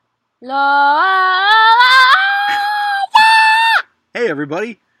Hey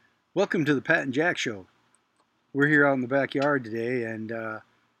everybody, welcome to the Pat and Jack Show. We're here out in the backyard today, and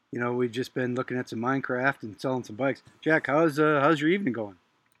we've just been looking at some Minecraft and selling some bikes. Jack, how's your evening going?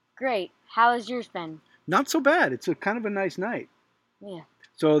 Great. How has yours been? Not so bad. It's a kind of a nice night. Yeah.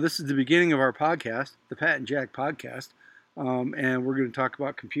 So this is the beginning of our podcast, the Pat and Jack podcast, and we're going to talk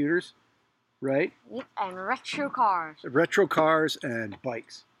about computers, right? Yep. And retro cars. Retro cars and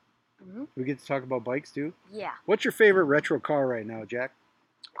bikes. Mm-hmm. We get to talk about bikes too? Yeah. What's your favorite retro car right now, Jack?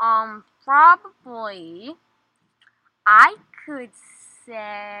 Probably, I could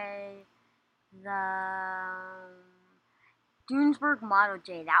say the Dunesburg Model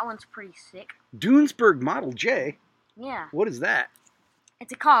J. That one's pretty sick. Dunesburg Model J? Yeah. What is that?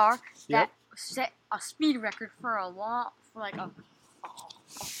 It's a car Yep. that set a speed record for like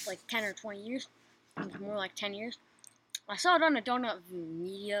 10 or 20 years. It was more like 10 years. I saw it on a Donut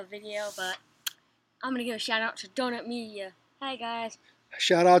Media video, but I'm going to give a shout out to Donut Media. Hi, guys.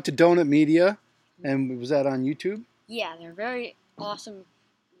 Shout out to Donut Media. And was that on YouTube? Yeah, they're very awesome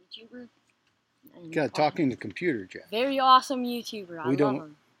YouTuber. God, talking to computer, Jack. Very awesome YouTuber. I love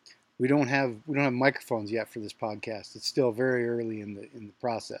them. We don't have microphones yet for this podcast. It's still very early in the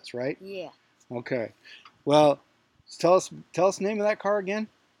process, right? Yeah. Okay. Well, tell us the name of that car again.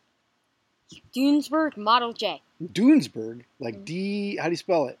 Dunesburg Model J. Dunesburg, like D. How do you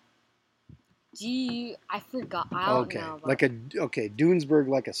spell it? I forgot. I don't know. Dunesburg,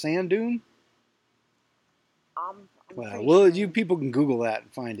 like a sand dune. I'm Well, you people can Google that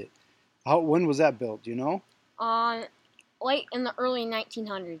and find it. When was that built? Do you know? Late in the early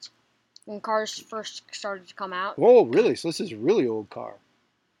 1900s, when cars first started to come out. Oh, really? So this is a really old car.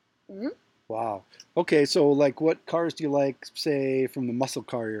 Mhm. Wow. Okay, so like, what cars do you like, say, from the muscle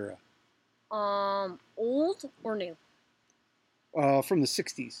car era? Old or new? From the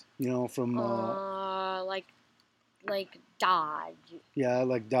 60s, from... like Dodge. Yeah,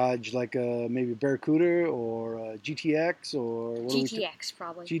 like Dodge, like maybe Barracuda or GTX or... GTX,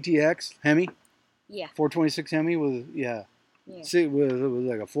 probably. GTX, Hemi? Yeah. 426 Hemi with, Yeah. with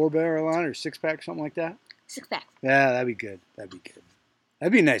like a 4-barrel on or 6-pack, something like that? 6-pack. Yeah, that'd be good. That'd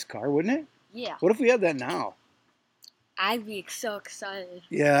be a nice car, wouldn't it? Yeah. What if we had that now? I'd be so excited.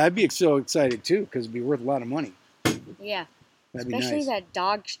 Yeah, I'd be so excited too, because it'd be worth a lot of money. Yeah. That'd be Especially nice. that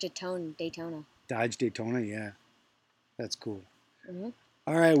Dodge Daytona. Dodge Daytona, yeah. That's cool. Mm-hmm.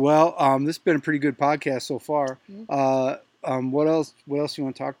 All right, well, this has been a pretty good podcast so far. Mm-hmm. What else you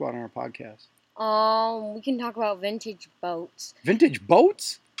want to talk about on our podcast? We can talk about vintage boats. Vintage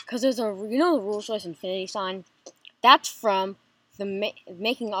boats? Because there's the Rolls-Royce Infinity sign? That's from the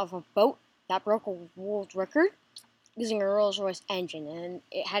making of a boat that broke a world record using a Rolls-Royce engine, and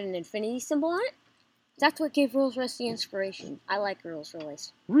it had an infinity symbol on it. That's what gave Rolls-Royce the inspiration. I like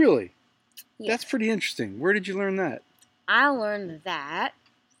Rolls-Royce. Really? Yes. That's pretty interesting. Where did you learn that? I learned that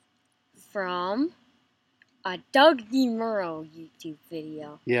from a Doug DeMuro YouTube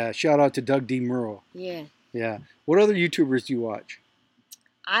video. Yeah, shout out to Doug DeMuro. Yeah. Yeah. What other YouTubers do you watch?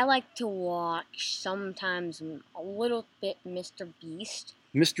 I like to watch sometimes a little bit Mr. Beast.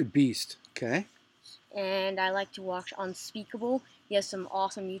 Mr. Beast, okay. And I like to watch Unspeakable. He has some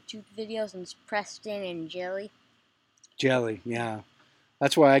awesome YouTube videos, and it's Preston and Jelly. Jelly, yeah.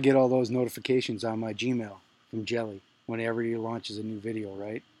 That's why I get all those notifications on my Gmail from Jelly whenever he launches a new video,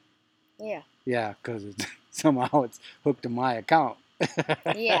 right? Yeah. Yeah, because somehow it's hooked to my account.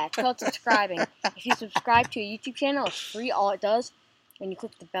 Yeah, it's called subscribing. If you subscribe to a YouTube channel, it's free. All it does, when you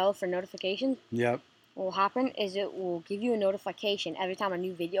click the bell for notifications, Yep. what will happen is it will give you a notification every time a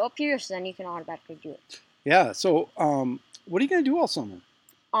new video appears, so then you can automatically do it. Yeah, so what are you going to do all summer?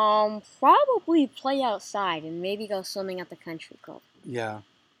 Probably play outside and maybe go swimming at the country club. Yeah,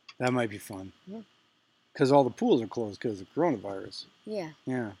 that might be fun. Yeah. Because all the pools are closed because of coronavirus. Yeah.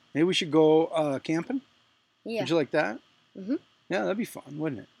 Yeah. Maybe we should go camping? Yeah. Would you like that? Mm-hmm. Yeah, that'd be fun,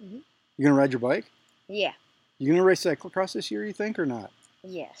 wouldn't it? Mm-hmm. You going to ride your bike? Yeah. You going to race cyclocross this year, you think, or not?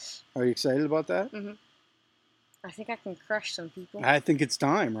 Yes. Are you excited about that? Mm-hmm. I think I can crush some people. I think it's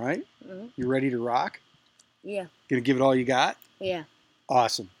time, right? Mm-hmm. You ready to rock? Yeah. Gonna give it all you got? Yeah.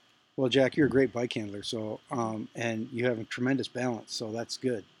 Awesome. Well, Jack, you're a great bike handler, so and you have a tremendous balance, so that's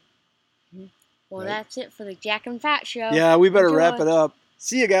good. Mm-hmm. Well, Right. That's it for the Jack and Fat Show. Yeah, we better Enjoy. wrap it up.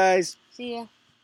 See you guys. See ya.